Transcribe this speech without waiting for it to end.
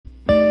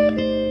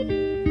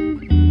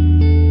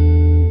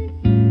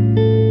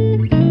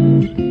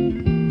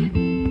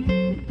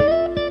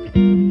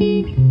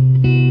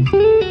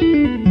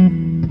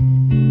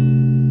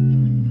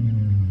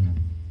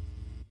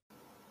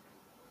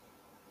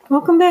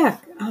Welcome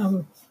back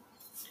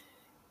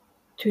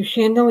to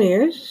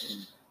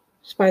Chandeliers,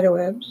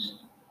 Spiderwebs,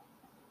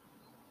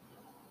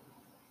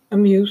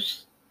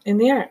 Amuse, and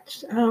the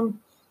Arts. I kind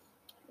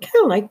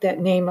of like that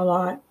name a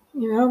lot,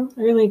 I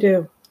really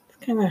do.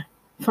 It's kind of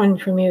fun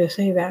for me to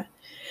say that.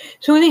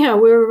 So anyhow,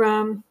 we're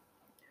going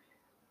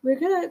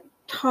to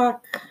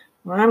talk,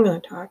 or I'm going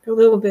to talk a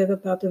little bit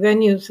about the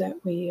venues that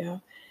we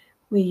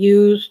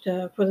used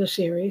for the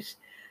series.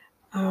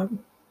 And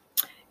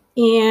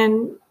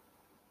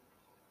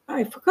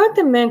I forgot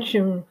to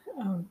mention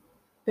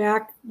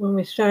back when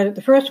we started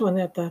the first one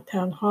at the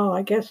town hall,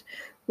 I guess,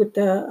 with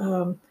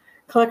the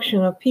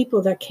collection of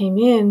people that came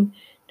in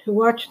to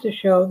watch the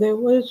show, there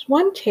was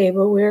one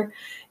table where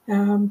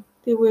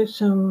there were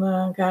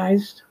some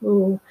guys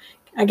who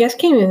I guess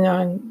came in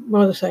on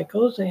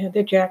motorcycles. They had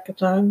their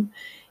jackets on,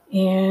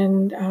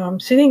 and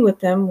sitting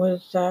with them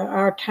was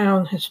our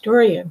town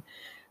historian.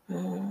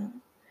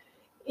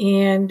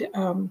 And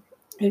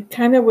it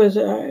kind of was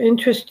an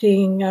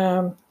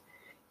interesting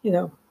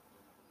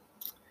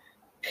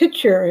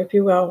picture, if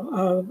you will,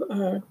 of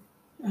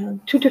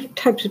two different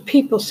types of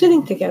people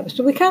sitting together.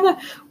 So we kind of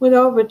went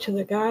over to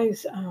the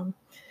guys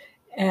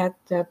at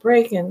the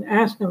break and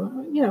asked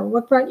them,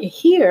 what brought you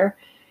here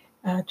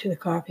to the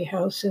coffee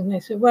house? And they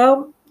said,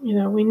 well,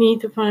 we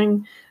need to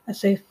find a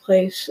safe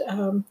place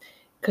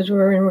because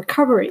we're in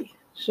recovery.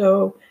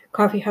 So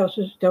coffee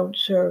houses don't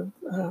serve,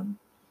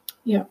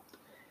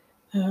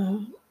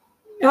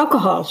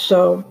 alcohol.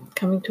 So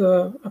coming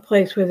to a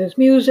place where there's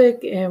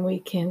music and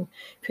we can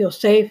feel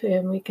safe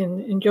and we can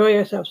enjoy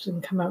ourselves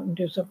and come out and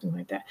do something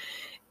like that.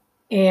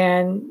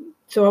 And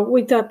so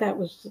we thought that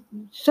was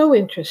so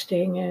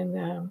interesting.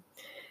 And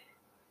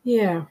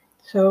that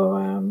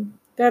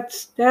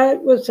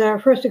was our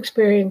first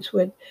experience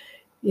with,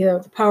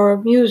 the power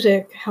of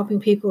music, helping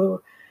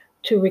people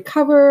to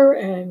recover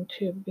and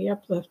to be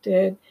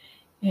uplifted.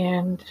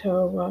 And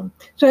so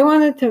I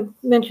wanted to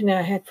mention that.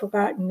 I had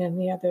forgotten in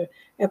the other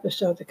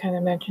episode to kind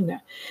of mention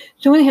that.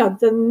 So anyhow,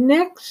 the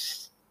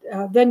next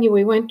venue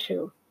we went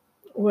to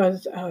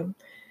was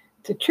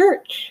the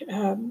church.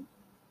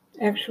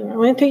 Actually, I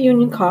went to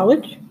Union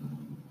College.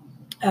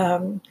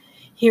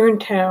 Here in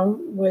town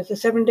was a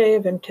Seventh-day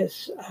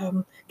Adventist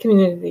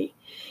community.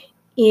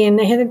 And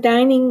they had a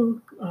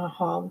dining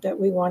hall that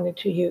we wanted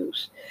to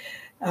use.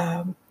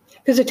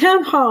 Because the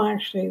town hall,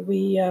 actually,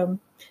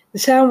 the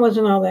sound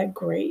wasn't all that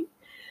great.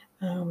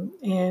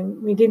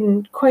 And we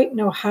didn't quite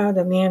know how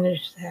to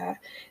manage that.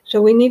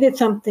 So we needed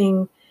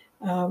something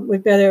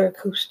with better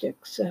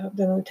acoustics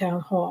than the town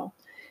hall.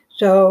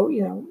 So,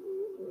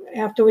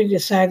 after we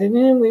decided,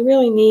 we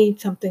really need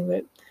something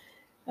with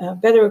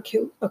better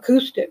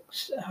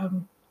acoustics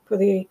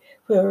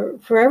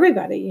for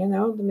everybody,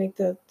 to make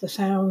the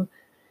sound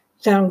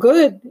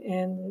good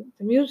and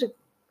the music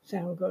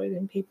sound good,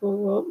 and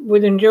people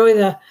would enjoy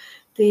the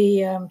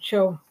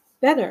show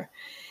better.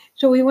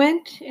 So we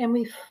went and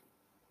we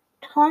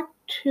talked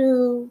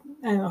to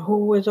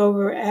who was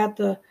over at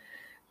the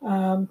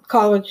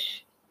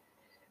college.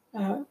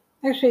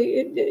 Actually,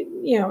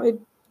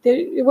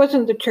 it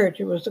wasn't the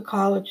church; it was the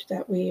college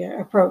that we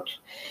approached,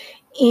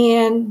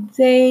 and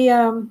they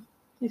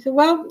said,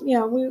 "Well,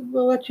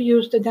 we'll let you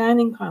use the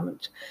dining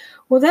commons."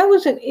 Well, that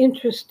was an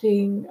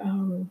interesting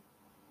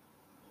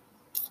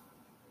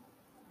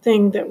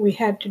thing that we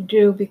had to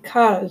do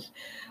because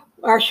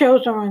our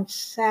shows are on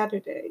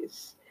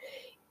Saturdays,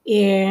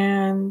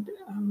 and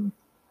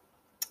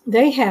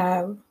they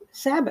have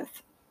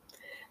Sabbath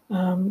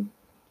from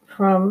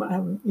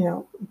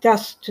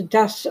dusk to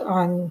dusk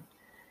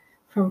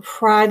from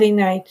Friday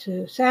night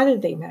to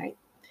Saturday night.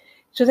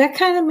 So that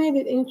kind of made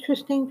it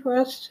interesting for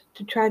us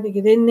to try to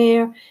get in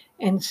there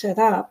and set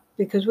up,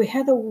 because we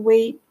had to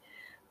wait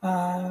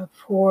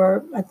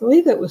for, I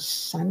believe it was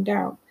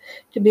sundown,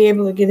 to be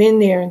able to get in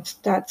there and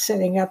start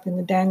setting up in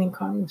the dining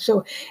commons.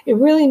 So it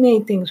really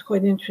made things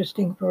quite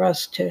interesting for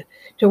us to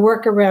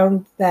work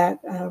around that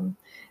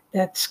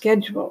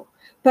schedule.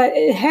 But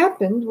it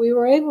happened. We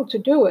were able to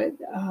do it.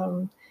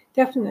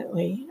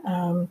 Definitely,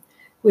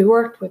 we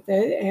worked with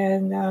it,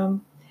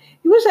 and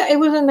it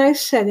was a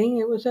nice setting.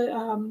 It was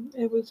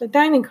a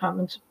dining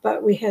commons,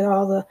 but we had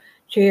all the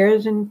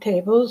chairs and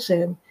tables,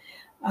 and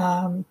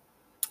I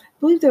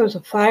believe there was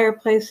a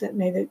fireplace that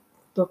made it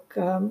look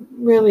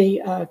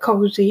really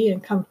cozy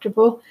and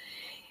comfortable.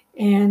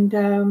 And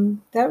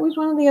that was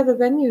one of the other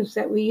venues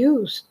that we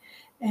used,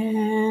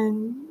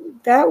 and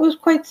that was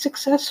quite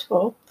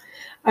successful.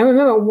 I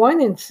remember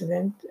one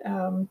incident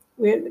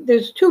where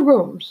there's two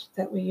rooms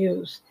that we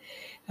used,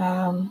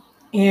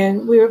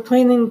 and we were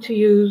planning to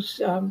use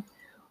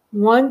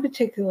one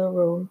particular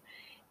room,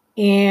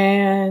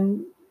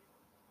 and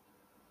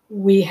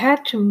we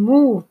had to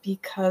move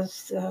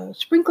because the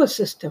sprinkler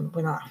system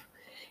went off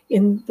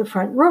in the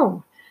front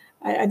room.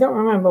 I don't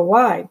remember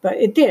why, but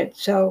it did.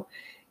 So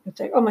it's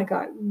like, oh my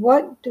God,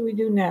 what do we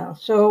do now?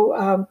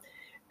 So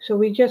so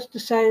we just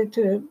decided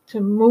to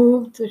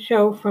move the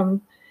show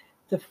from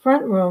the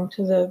front room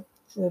to the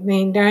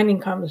main dining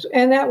commons,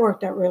 and that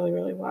worked out really,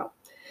 really well.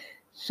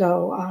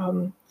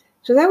 So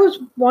So that was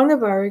one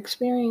of our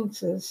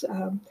experiences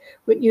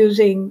with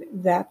using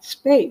that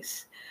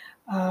space.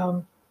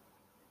 Um,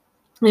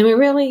 and we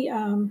really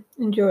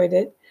enjoyed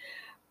it.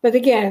 But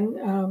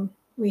again,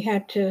 we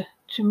had to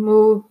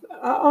move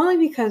only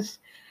because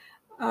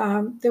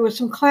there were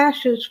some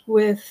clashes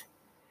with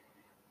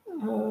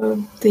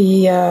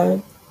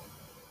the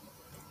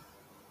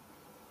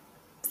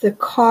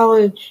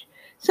college,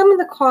 some of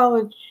the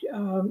college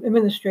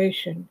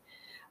administration,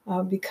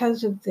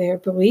 because of their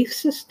belief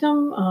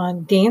system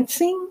on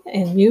dancing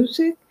and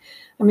music.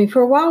 I mean,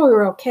 for a while we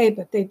were okay,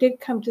 but they did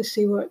come to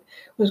see what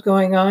was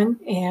going on,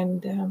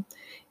 and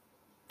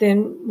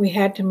then we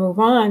had to move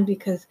on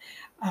because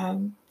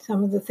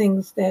some of the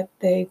things that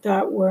they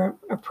thought were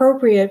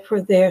appropriate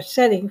for their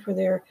setting, for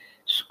their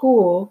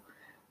school,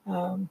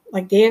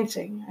 like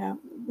dancing,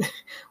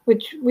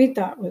 which we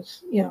thought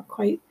was,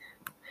 quite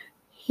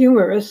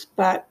humorous,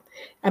 but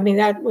I mean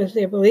that was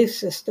their belief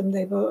system.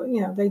 They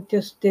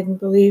just didn't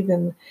believe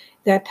in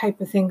that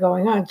type of thing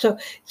going on. So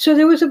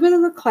there was a bit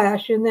of a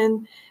clash, and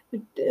then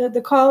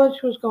the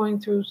college was going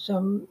through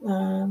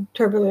some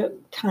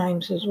turbulent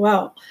times as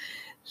well.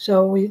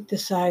 So we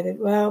decided,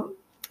 well,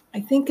 I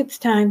think it's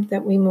time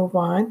that we move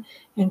on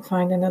and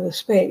find another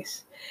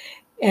space.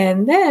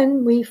 And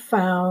then we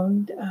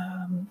found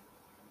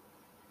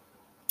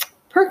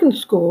Perkins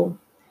School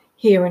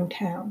here in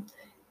town.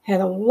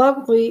 Had a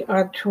lovely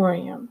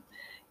auditorium,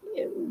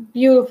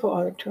 beautiful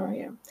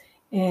auditorium.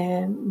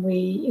 And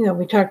we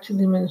talked to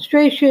the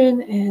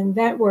administration, and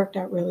that worked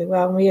out really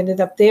well. And we ended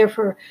up there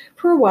for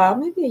a while,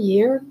 maybe a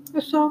year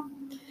or so.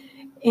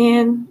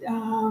 And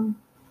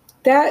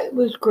that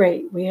was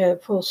great. We had a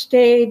full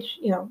stage,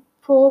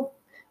 full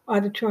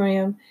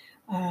auditorium.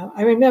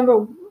 I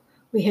remember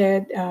we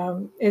had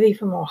Eddie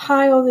from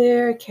Ohio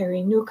there,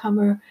 Carrie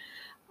Newcomer,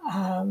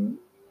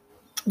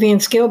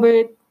 Vance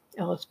Gilbert,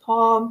 Ellis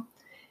Paul.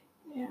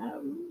 I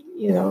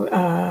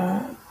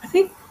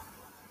think,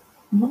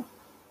 I'm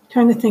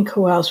trying to think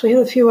who else. We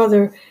had a few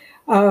other,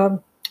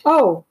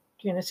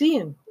 Janice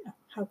Ian.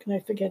 How can I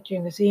forget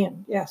Janice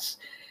Ian? Yes.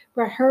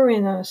 Brought her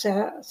in on a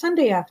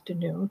Sunday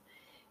afternoon,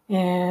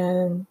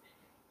 and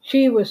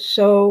she was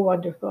so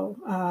wonderful.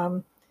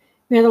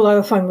 We had a lot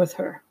of fun with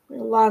her.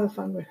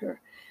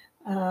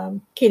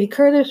 Katie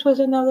Curtis was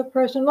another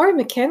person. Laurie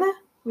McKenna.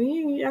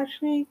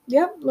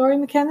 Laurie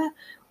McKenna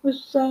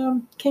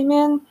came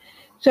in.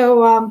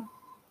 So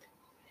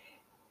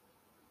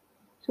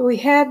we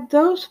had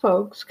those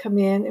folks come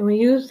in, and we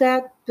used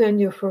that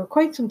venue for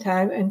quite some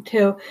time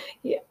until,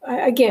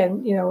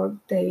 again,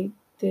 they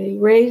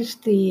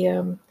raised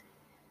the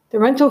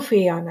rental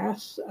fee on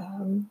us,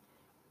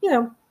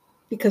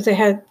 because they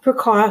had for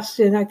costs,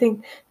 and I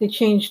think they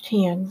changed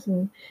hands,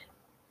 and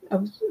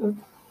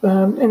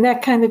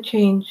that kind of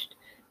changed,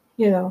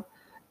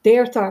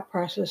 their thought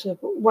process of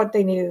what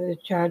they needed to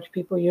charge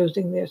people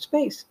using their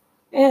space.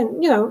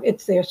 And,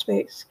 it's their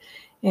space,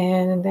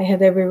 and they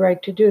had every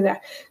right to do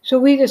that. So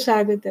we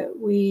decided that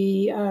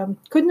we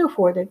couldn't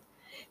afford it.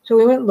 So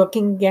we went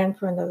looking again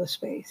for another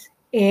space.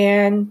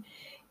 And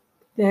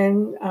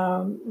then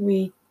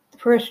the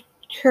first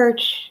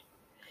church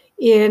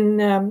in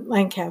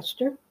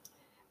Lancaster,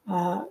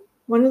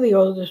 one of the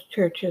oldest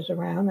churches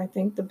around. I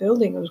think the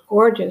building was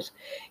gorgeous.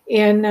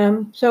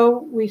 And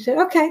so we said,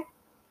 okay,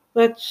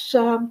 let's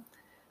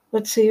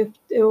see if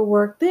it will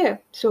work there.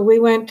 So we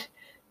went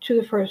to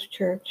the first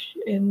church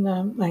in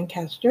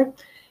Lancaster,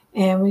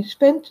 and we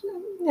spent,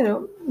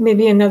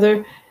 maybe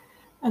another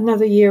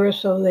year or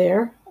so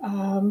there.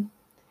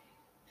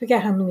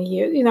 Forget how many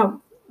years.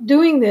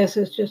 Doing this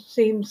just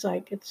seems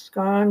like it's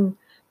gone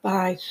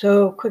by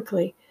so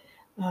quickly.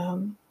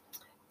 The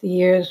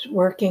years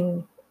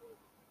working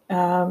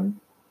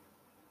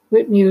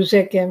with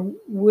music and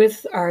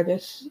with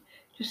artists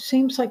just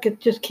seems like it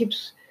just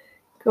keeps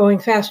going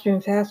faster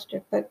and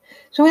faster. But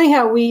so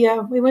anyhow, we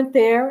went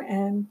there,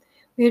 and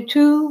we had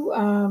two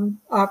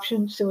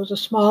options. There was a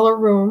smaller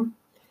room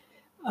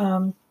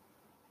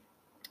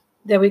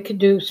that we could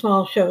do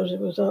small shows. It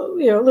was a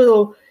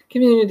little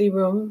community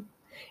room,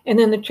 and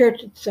then the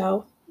church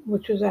itself,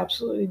 which was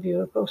absolutely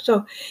beautiful.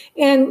 So,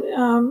 and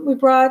we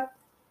brought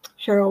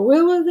Cheryl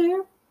Wheeler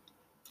there,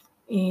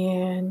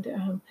 and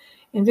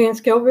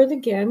Vance Gilbert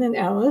again, and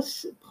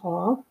Ellis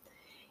Paul,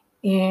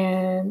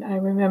 and I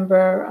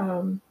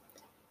remember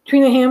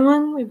Trina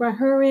Hamlin. We brought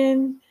her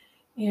in,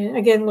 and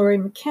again Laurie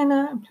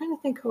McKenna. I'm trying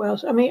to think who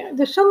else. I mean,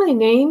 there's so many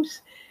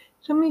names,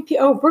 so many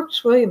people. Oh,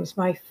 Brooks Williams,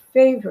 my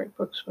favorite,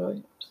 Brooks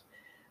Williams.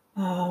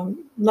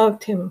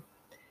 Loved him,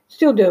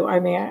 still do. I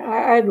mean,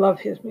 I love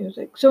his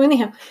music. So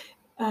anyhow,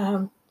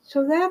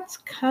 so that's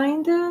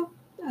kind of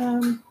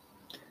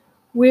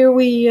where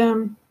we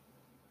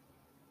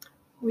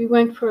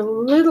went for a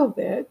little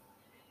bit.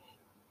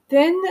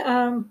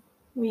 Then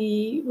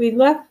we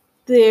left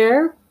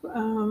there.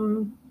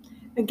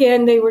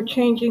 Again, they were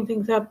changing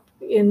things up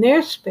in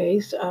their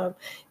space.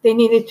 They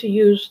needed to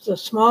use the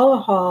smaller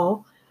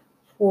hall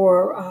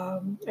for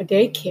a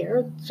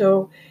daycare.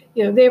 So,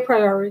 their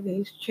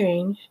priorities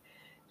changed.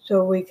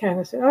 So we kind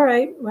of said, all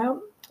right,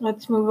 well,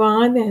 let's move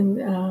on.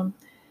 And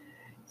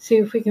see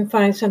if we can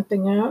find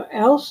something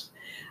else.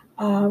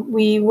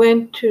 We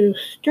went to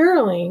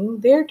Sterling,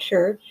 their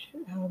church,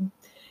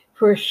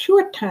 for a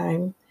short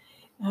time.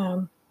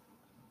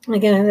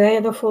 Again, they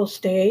had a full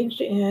stage,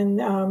 and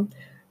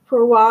for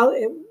a while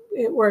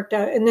it worked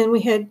out. And then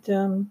we had,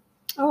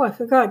 I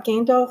forgot,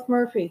 Gandalf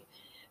Murphy.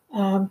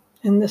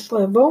 And the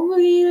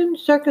Slavonian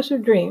Circus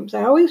of Dreams.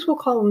 I always will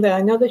call them that.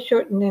 I know they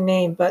shorten their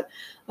name, but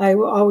I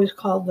will always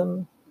call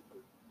them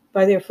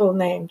by their full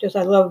name. Just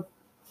I love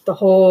the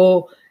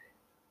whole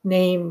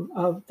name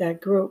of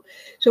that group.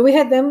 So we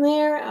had them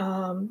there.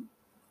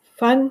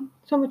 Fun,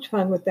 so much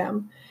fun with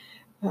them.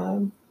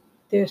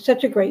 They're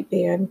such a great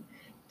band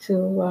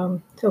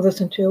to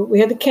listen to.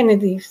 We had the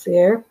Kennedys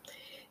there.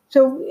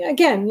 So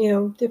again,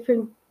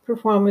 different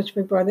performers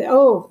we brought in.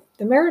 Oh,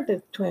 the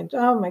Meredith twins.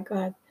 Oh my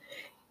God.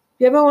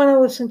 If you ever want to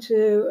listen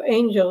to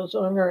Angels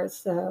on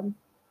Earth,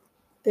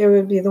 they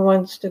would be the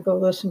ones to go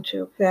listen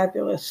to.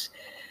 Fabulous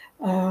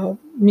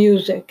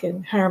music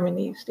and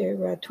harmonies.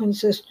 They're twin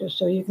sisters,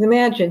 so you can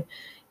imagine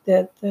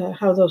that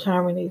how those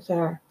harmonies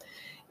are.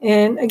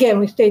 And again,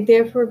 we stayed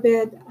there for a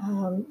bit.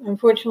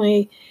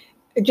 Unfortunately,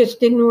 it just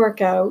didn't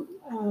work out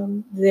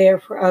there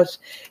for us.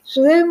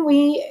 So then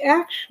we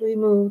actually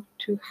moved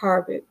to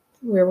Harvard,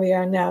 where we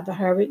are now, the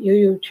Harvard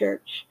UU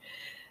Church.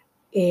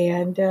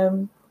 And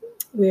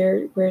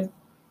we're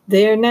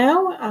there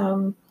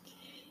now,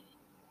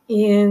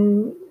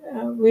 and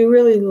we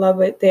really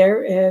love it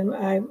there. And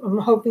I'm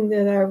hoping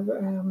that our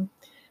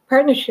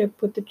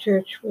partnership with the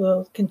church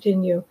will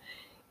continue.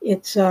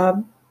 It's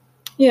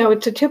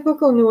it's a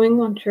typical New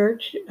England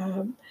church,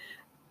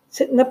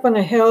 sitting up on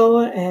a hill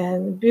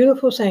and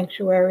beautiful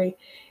sanctuary,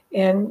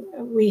 and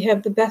we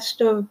have the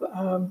best of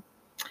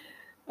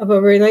a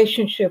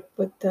relationship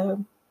with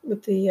the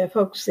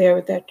folks there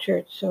at that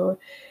church. So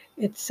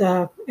it's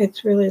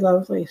really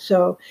lovely.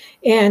 So,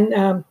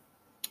 and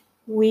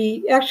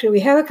we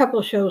have a couple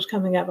of shows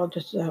coming up. I'll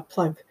just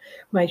plug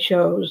my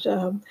shows.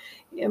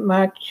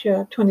 March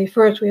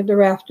 21st, we have the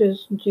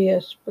Rafters and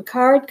G.S.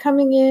 Picard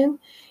coming in.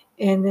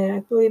 And then I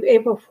believe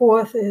April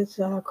 4th is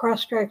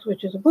Cross Tracks,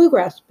 which is a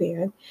bluegrass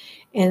band.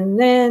 And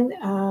then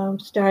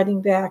starting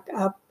back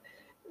up,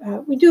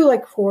 we do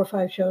like 4 or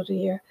 5 shows a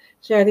year.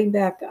 Starting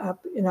back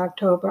up in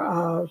October,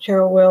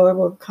 Cheryl Wheeler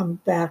will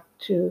come back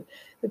to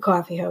the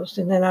coffee house.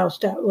 And then I'll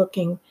start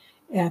looking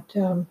at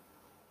some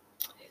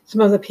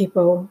other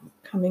people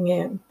coming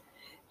in.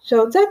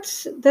 So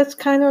that's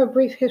kind of a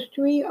brief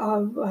history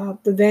of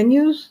the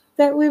venues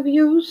that we've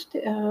used.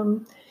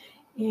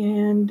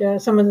 And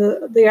some of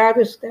the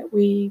artists that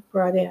we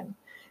brought in.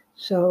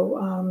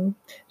 So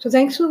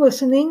thanks for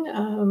listening.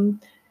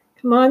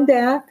 Come on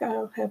back.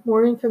 I'll have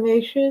more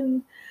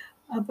information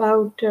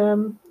about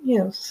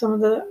some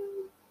of the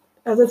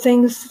other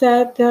things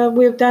that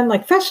we've done,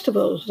 like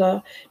festivals.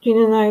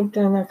 Gina and I have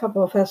done a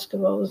couple of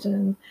festivals,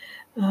 and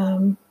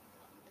I'd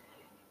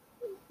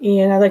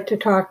like to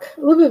talk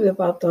a little bit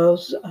about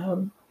those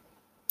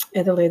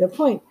at a later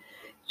point.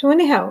 So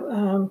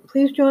anyhow,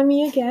 please join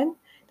me again.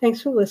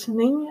 Thanks for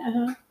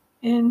listening,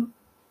 and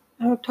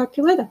I'll talk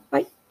to you later.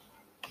 Bye.